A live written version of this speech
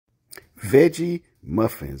Veggie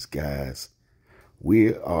muffins, guys.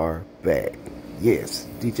 We are back. Yes,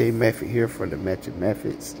 DJ Method here from the Matching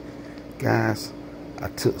Methods. Guys, I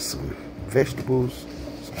took some vegetables,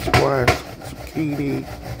 some squash, zucchini,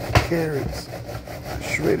 carrots. I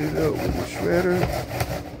shredded it up with the shredder.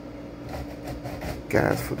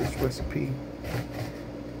 Guys, for this recipe,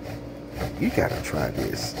 you gotta try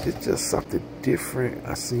this. It's just something different.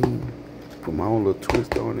 I seen, put my own little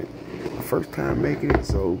twist on it. My first time making it,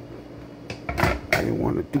 so I didn't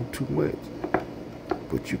want to do too much.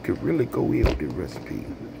 But you can really go in with the recipe.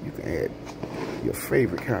 You can add your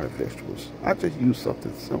favorite kind of vegetables. I just use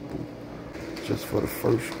something simple, just for the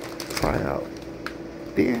first tryout.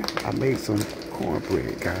 Then I made some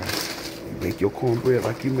cornbread, guys. You make your cornbread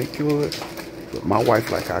like you make yours, but my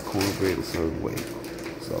wife like our cornbread a certain way,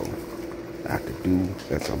 so I have to do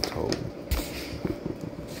as I'm told.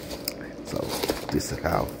 So this is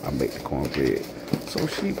how I make the cornbread, so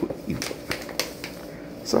she would eat it.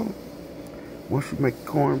 So once you make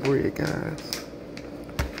cornbread, guys,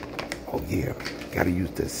 oh yeah, gotta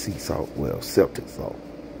use that sea salt, well, Celtic salt.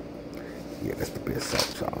 Yeah, that's the best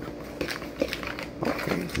salt, y'all.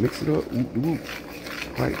 Okay, mix it up, whoop, whoop,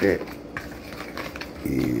 like that.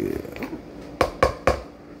 Yeah.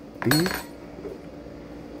 Then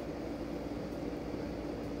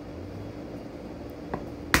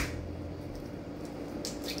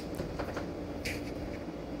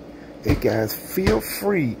hey guys, feel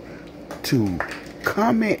free to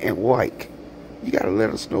comment and like. You gotta let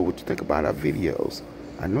us know what you think about our videos.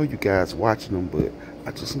 I know you guys watching them, but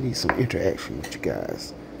I just need some interaction with you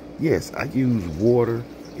guys. Yes, I use water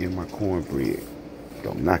in my cornbread.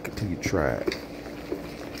 Don't knock it till you try it.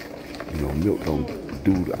 You know, milk don't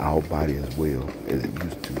do to our body as well as it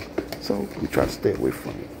used to, so we try to stay away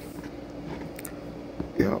from it.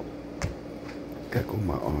 Yep. Gotta go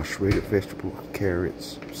my shredded vegetables,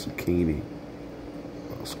 carrots, zucchini,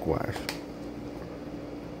 squash.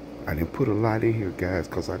 I didn't put a lot in here, guys,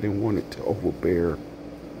 because I didn't want it to overbear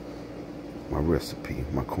my recipe,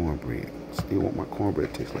 my cornbread. Still want my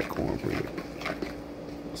cornbread to taste like cornbread.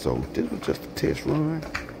 So this was just a test run.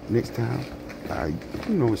 Next time, I,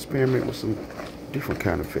 experiment with some different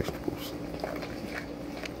kind of vegetables.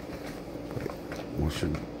 But once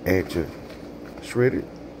you add your shredded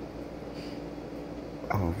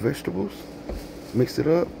vegetables, mix it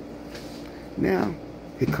up. Now,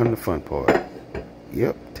 here comes the fun part.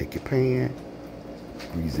 Yep, take your pan,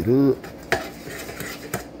 grease it up.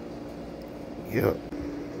 Yep,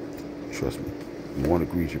 trust me, you want to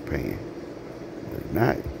grease your pan. But if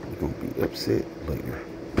not, you're going to be upset later.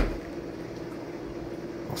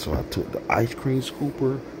 Also, I took the ice cream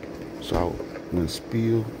scooper so I wouldn't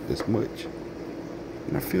spill as much.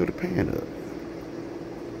 And I filled the pan up.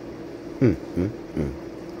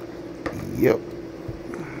 Yep,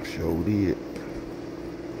 sure did.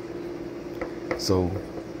 So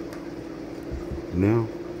now,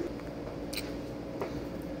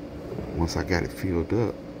 once I got it filled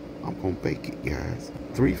up, I'm gonna bake it, guys.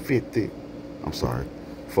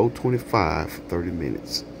 425 for 30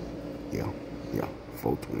 minutes. Yeah,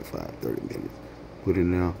 425, 30 minutes. Put it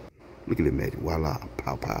in there. Look at it, magic. Voila,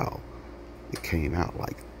 pow pow. It came out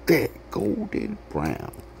like that, golden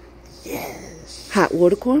brown. Yes. Hot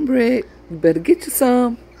water cornbread. You better get you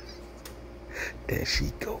some. There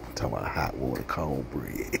she go. Talking about hot water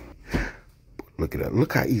cornbread. Look at that.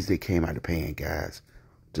 Look how easy they came out of the pan, guys.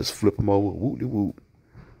 Just flip them over. Whoop-de-whoop.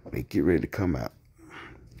 They get ready to come out.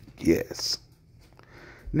 Yes.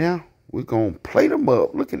 Now, we're going to plate them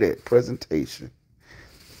up. Look at that presentation.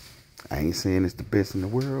 I ain't saying it's the best in the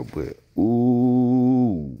world, but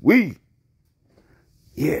ooh-wee.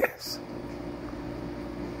 Yes.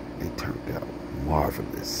 It turned out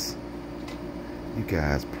marvelous. You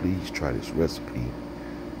guys, please try this recipe.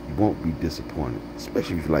 You won't be disappointed,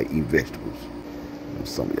 especially if you like eating vegetables.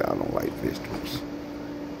 Some of y'all don't like vegetables.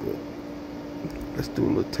 But let's do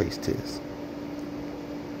a little taste test.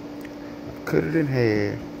 Cut it in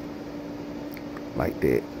half, like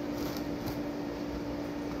that.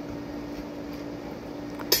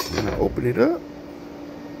 When I open it up,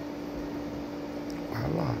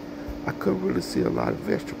 voila. I couldn't really see a lot of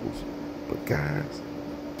vegetables, but guys,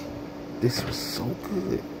 this was so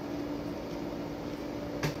good.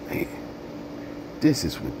 Man, this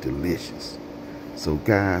is delicious. So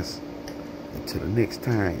guys, until the next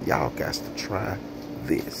time, y'all got to try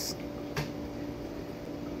this.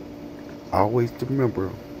 Always remember,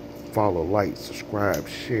 follow, like, subscribe,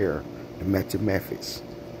 share the Matching Methods.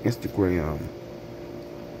 Instagram.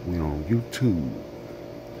 We on YouTube.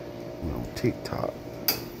 We on TikTok.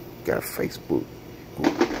 Got a Facebook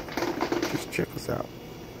group. Just check us out.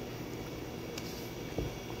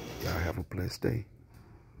 Y'all have Have a blessed day.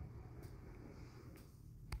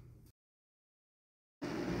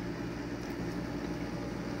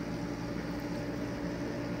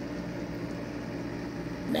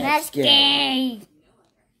 Let's go.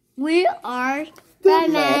 We are the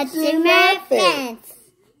Magic Muffins.